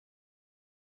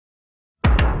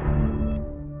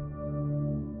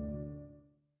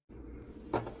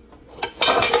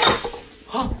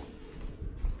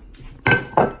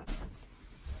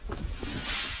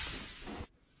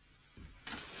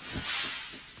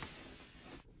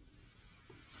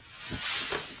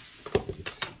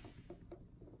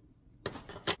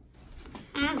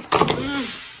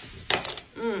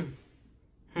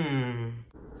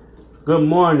good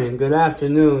morning, good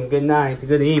afternoon, good night,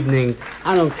 good evening.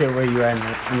 I don't care where you're at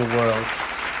in the world.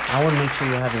 I want to make sure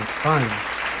you're having fun.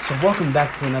 So welcome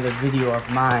back to another video of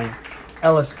mine,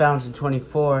 Ellis Fountain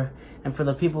 24. And for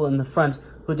the people in the front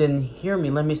who didn't hear me,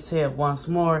 let me say it once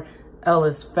more,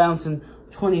 Ellis Fountain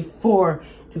 24.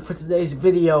 And for today's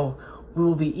video, we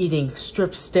will be eating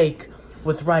strip steak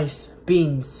with rice,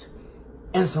 beans,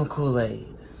 and some Kool-Aid.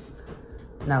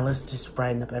 Now let's just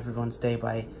brighten up everyone's day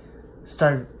by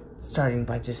starting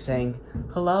by just saying,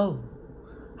 hello,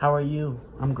 how are you?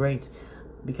 I'm great,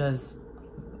 because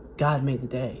God made the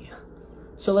day.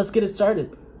 So let's get it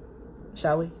started,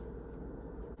 shall we?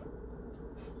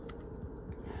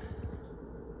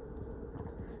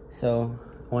 So,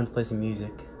 I want to play some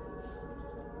music,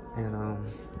 and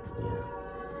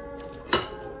yeah.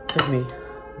 Took me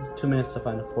 2 minutes to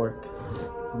find a fork,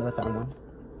 but I found one.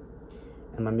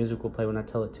 And my music will play when I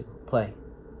tell it to. Play.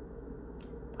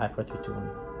 5, 4, 3, 2, 1.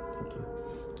 Thank you.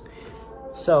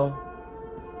 So,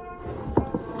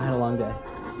 I had a long day.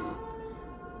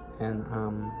 And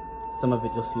some of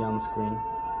it you'll see on the screen.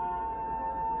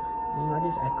 And, you know, I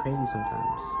just act crazy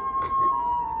sometimes.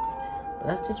 But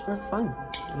that's just for fun.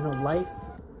 You know, life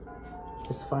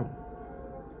is fun.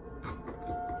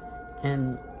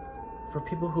 And for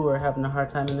people who are having a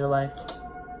hard time in their life,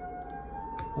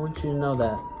 I want you to know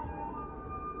that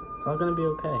it's all gonna be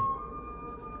okay.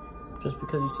 Just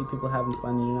because you see people having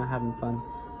fun and you're not having fun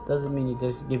doesn't mean it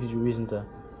just gives you a reason to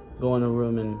go in a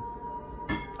room and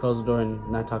close the door and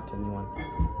not talk to anyone.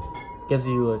 It gives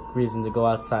you a reason to go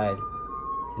outside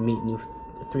and meet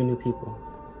 3 new people.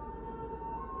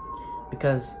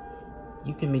 Because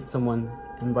you can meet someone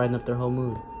and brighten up their whole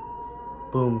mood.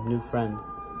 Boom, new friend.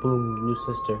 Boom, new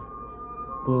sister.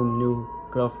 Boom, new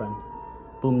girlfriend.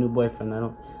 Boom, new boyfriend. I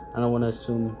don't want to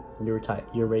assume your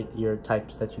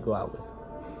types that you go out with.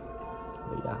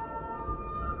 But yeah.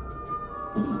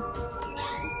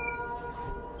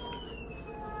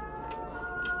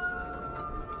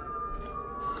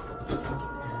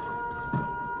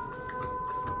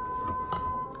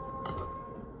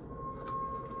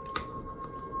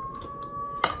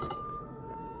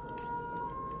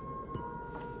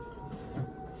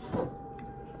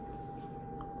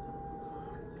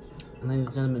 Ladies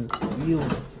and gentlemen, you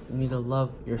need to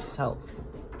love yourself.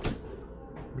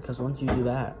 Because once you do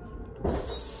that,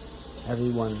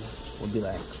 everyone will be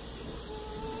like,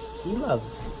 he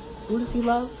loves. Who does he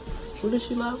love? Who does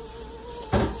she love?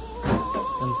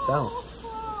 Themselves.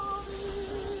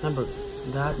 Remember,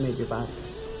 God made your body.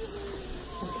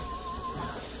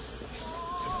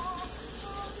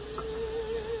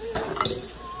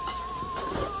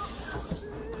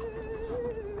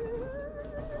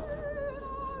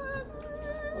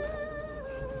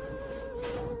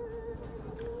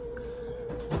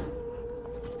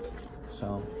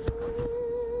 So,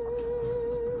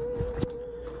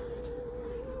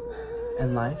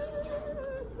 in life,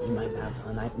 you might have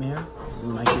a nightmare, you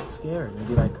might get scared, and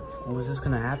be like, oh, is this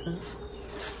gonna happen?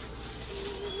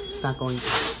 It's not going to.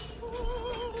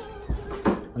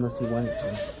 Unless you want it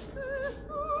to.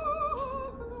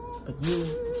 But you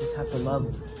just have to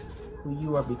love who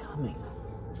you are becoming.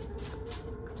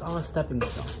 It's all a stepping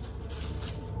stone.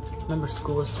 Remember,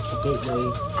 school is just a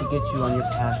gateway to get you on your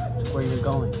path to where you're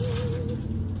going.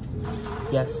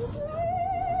 Yes,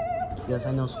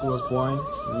 I know school is boring,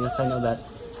 and yes, I know that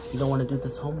you don't want to do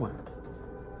this homework.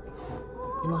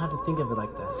 You don't have to think of it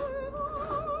like that.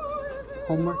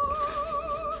 Homework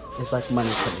is like money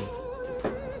to me.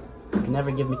 You can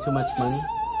never give me too much money.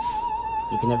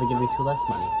 You can never give me too less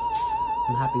money.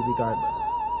 I'm happy regardless.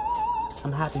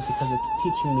 I'm happy because it's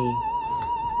teaching me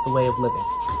the way of living.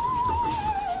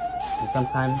 And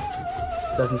sometimes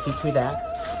it doesn't teach me that,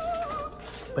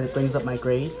 but it brings up my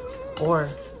grade, or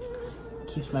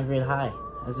keeps my grade high,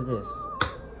 as it is.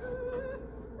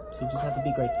 So you just have to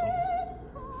be grateful.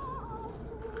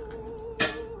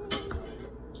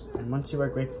 And once you are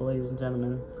grateful, ladies and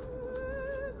gentlemen,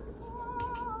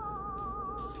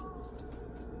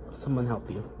 someone help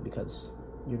you, because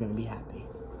you're going to be happy.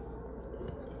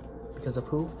 Because of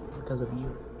who? Because of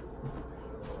you.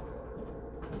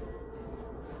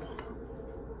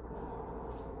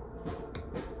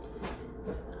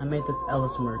 I made this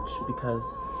Ellis merch because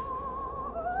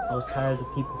I was tired of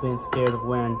people being scared of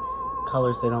wearing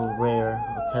colors they don't wear,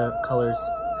 or colors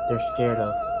they're scared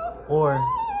of, or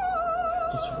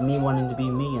just me wanting to be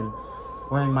me and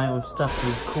wearing my own stuff to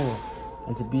be cool,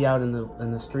 and to be out in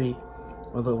the street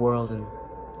or the world and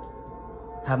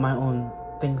have my own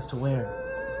things to wear.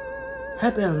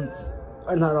 Headbands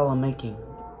are not all I'm making.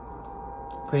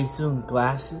 Pretty soon,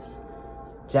 glasses,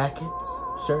 jackets,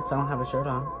 shirts. I don't have a shirt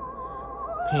on.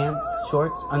 Pants,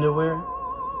 shorts, underwear,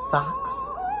 socks,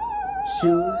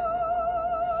 shoes.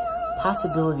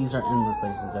 Possibilities are endless,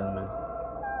 ladies and gentlemen.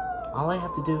 All I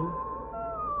have to do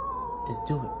is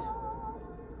do it.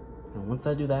 And once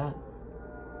I do that,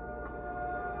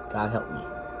 God help me.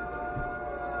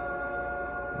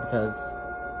 Because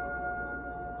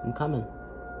I'm coming.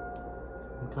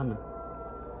 I'm coming.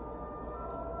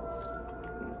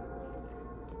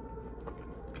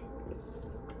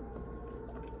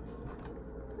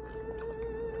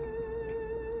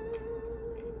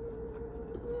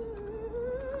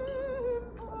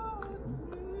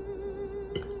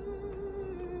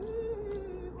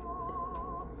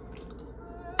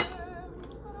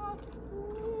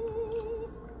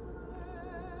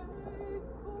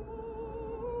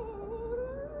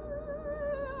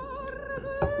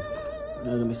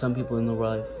 There are gonna be some people in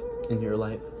your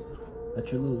life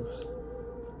that you lose,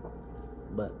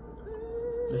 but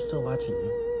they're still watching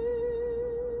you.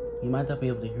 You might not be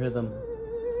able to hear them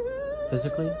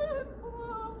physically,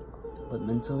 but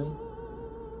mentally,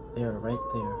 they are right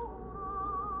there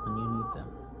when you need them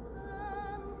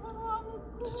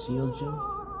to shield you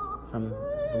from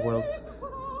the world's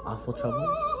awful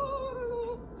troubles,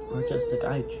 or just to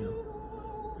guide you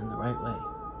in the right way.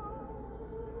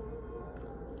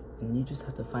 And you just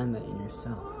have to find that in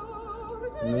yourself.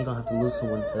 And you don't have to lose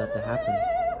someone for that to happen.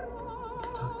 You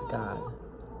can talk to God.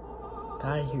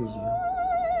 God hears you.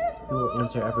 He will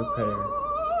answer every prayer.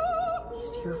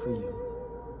 He's here for you.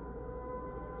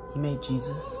 He made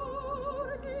Jesus.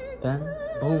 Then,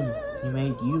 boom, he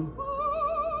made you.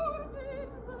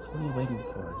 So what are you waiting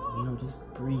for? You know, just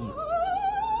breathe.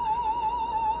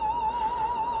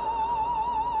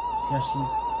 See how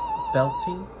she's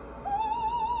belting?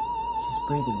 She's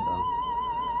breathing, bro.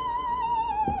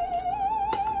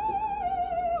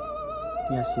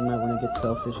 Yes, you might want to get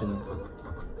selfish and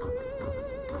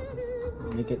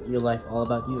make it your life all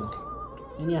about you.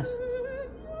 And yes,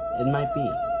 it might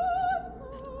be.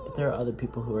 But there are other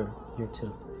people who are here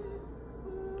too.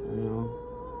 You know,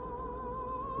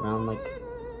 around like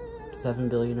 7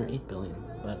 billion or 8 billion.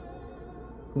 But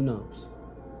who knows?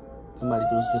 Somebody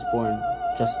was just born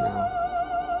just now.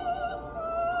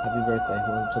 Happy birthday.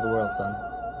 Welcome to the world, son.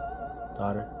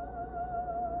 Daughter.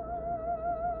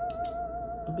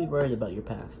 Don't be worried about your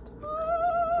past.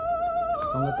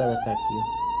 Don't let that affect you.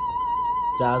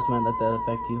 Jobs might let that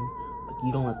affect you, but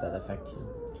you don't let that affect you.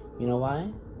 You know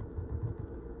why?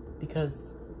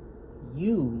 Because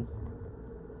you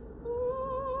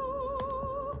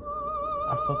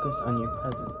are focused on your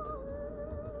present.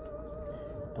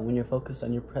 And when you're focused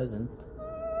on your present,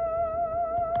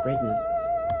 greatness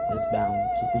is bound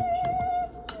to reach you.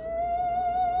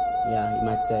 Yeah, you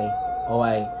might say, oh,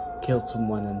 I killed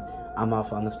someone and I'm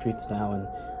off on the streets now and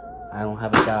I don't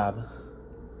have a job.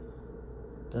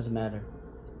 Doesn't matter.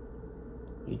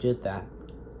 You did that.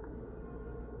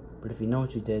 But if you know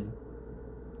what you did,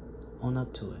 own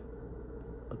up to it.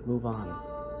 But move on.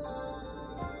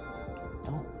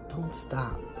 Don't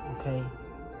stop, okay?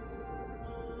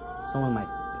 Someone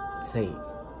might say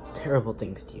terrible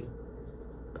things to you.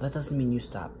 But that doesn't mean you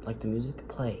stop. Like the music,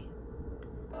 play.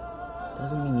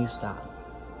 Doesn't mean you stop.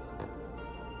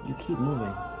 You keep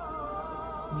moving.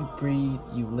 You breathe,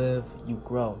 you live, you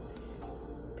grow.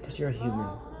 Because you're a human.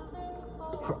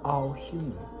 We're all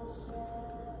human.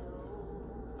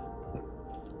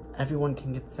 Everyone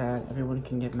can get sad, everyone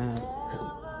can get mad,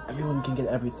 everyone can get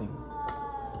everything.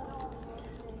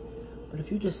 But if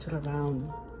you just sit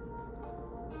around,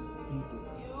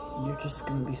 you're just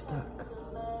gonna be stuck.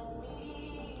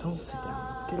 Don't sit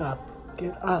down. Get up.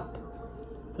 Get up.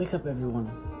 Wake up, everyone.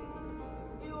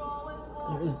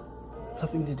 There is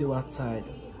something to do outside.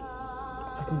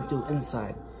 Something to do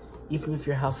inside. Even if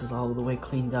your house is all the way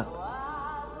cleaned up.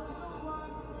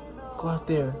 Go out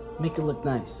there. Make it look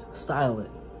nice. Style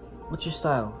it. What's your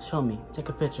style? Show me. Take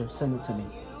a picture. Send it to me.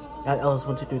 At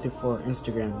Ellis12334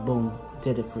 Instagram. Boom.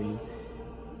 Did it for you.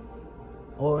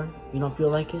 Or you don't feel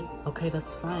like it? Okay,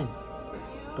 that's fine.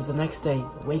 But the next day,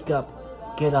 wake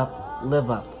up, get up,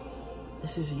 live up.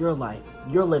 This is your life.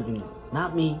 You're living it.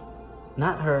 Not me,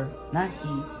 not her, not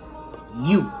he, but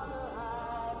you.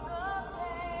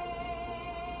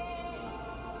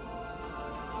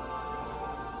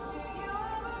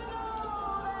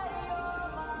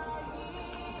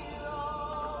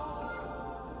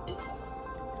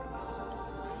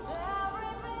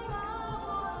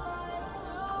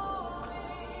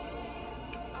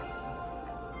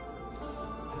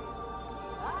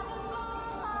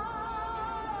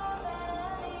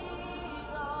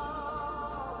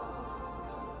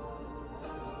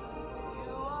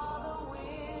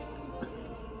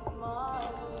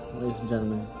 Ladies and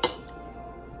gentlemen,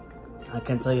 I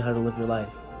can't tell you how to live your life.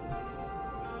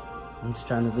 I'm just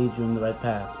trying to lead you in the right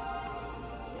path.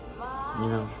 You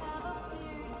know,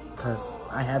 because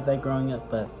I had that growing up,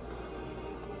 but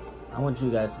I want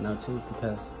you guys to know too,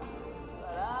 because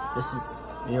this is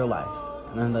your life.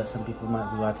 And I know that some people might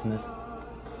be watching this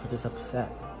are just upset,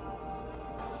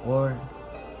 or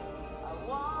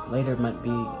later might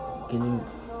be getting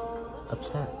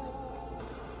upset,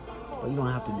 but you don't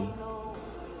have to be.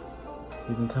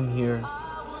 You can come here,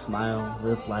 smile,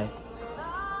 live life,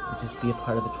 and just be a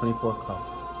part of the 24 Club.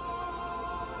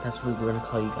 That's what we're gonna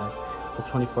call you guys, the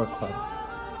 24 Club.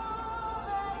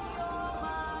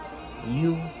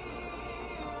 You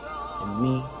and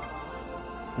me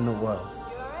and the world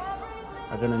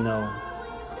are gonna know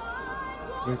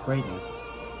your greatness.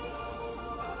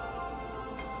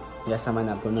 Yes, I might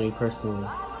not know you personally,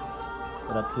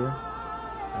 but up here,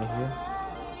 right here,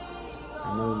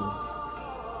 I know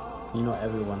you. You know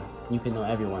everyone. You can know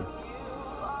everyone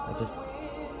by just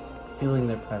feeling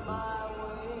their presence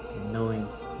and knowing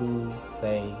who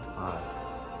they are.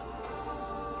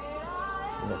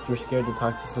 And if you're scared to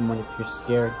talk to someone, if you're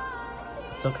scared,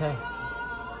 it's okay.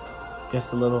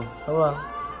 Just a little hello,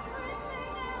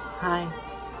 hi,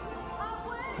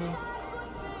 hey,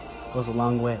 goes a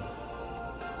long way.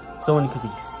 Someone could be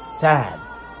sad,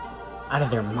 out of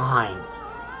their mind,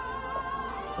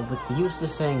 but with the use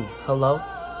of saying hello,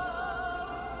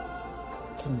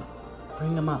 can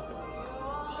bring them up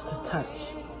just a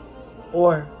touch,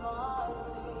 or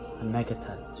a mega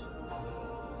touch.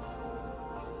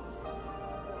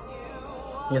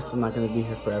 Yes, I'm not going to be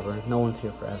here forever. No one's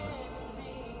here forever.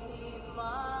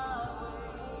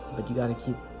 But you got to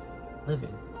keep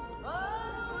living.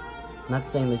 I'm not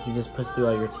saying that you just push through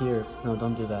all your tears. No,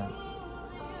 don't do that.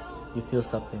 You feel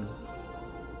something.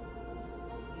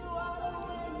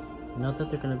 Know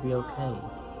that they're going to be okay.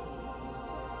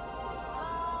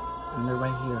 And they're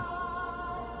right here.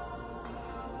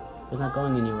 They're not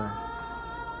going anywhere.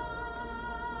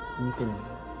 And you can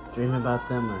dream about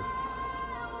them or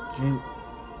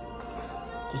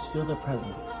just feel their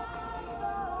presence.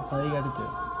 That's all you gotta do.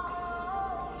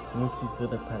 And once you feel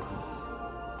their presence,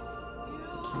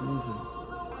 keep moving.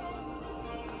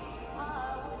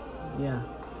 Yeah.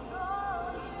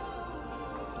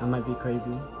 I might be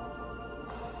crazy,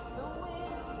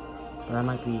 but I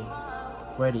might be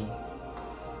ready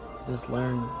to just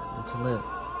learn and to live.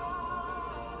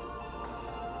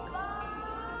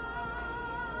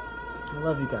 I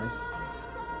love you guys.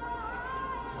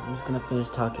 I'm just gonna finish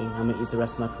talking. I'm gonna eat the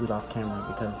rest of my food off camera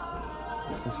because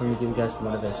I just want to give you guys some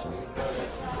motivation.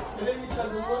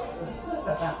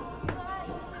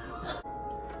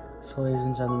 So ladies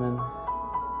and gentlemen,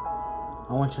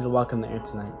 I want you to walk in the air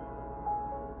tonight.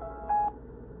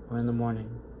 Or in the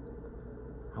morning.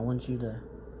 I want you to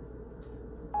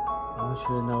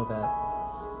know that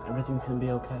everything's gonna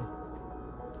be okay.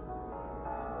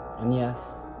 And yes,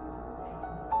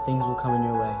 things will come in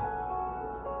your way.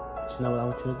 But you know what I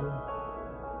want you to do?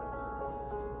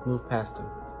 Move past them.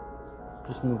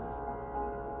 Just move.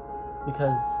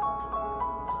 Because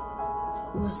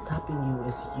who is stopping you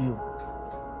is you.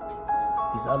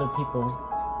 These other people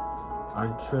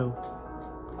aren't true.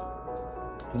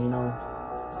 And you know,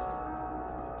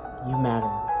 you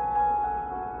matter.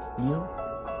 You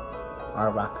are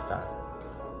a rock star.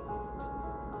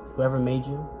 Whoever made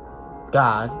you,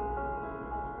 God,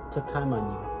 took time on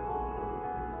you.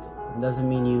 It doesn't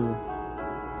mean you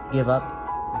give up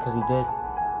because he did.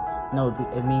 No,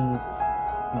 it means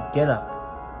you get up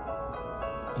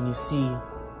and you see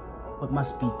what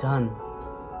must be done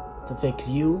to fix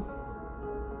you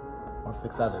or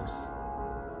fix others.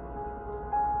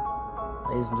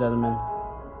 Ladies and gentlemen,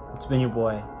 it's been your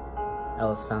boy,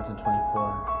 Ellis Fountain 24.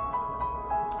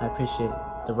 I appreciate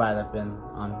the ride I've been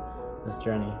on this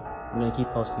journey. I'm gonna keep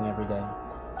posting every day,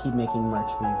 keep making merch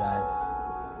for you guys.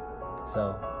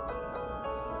 So,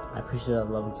 I appreciate that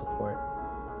love and support.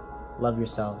 Love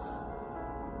yourself.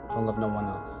 Don't love no one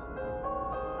else.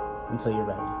 Until you're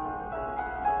ready.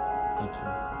 Thank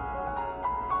you.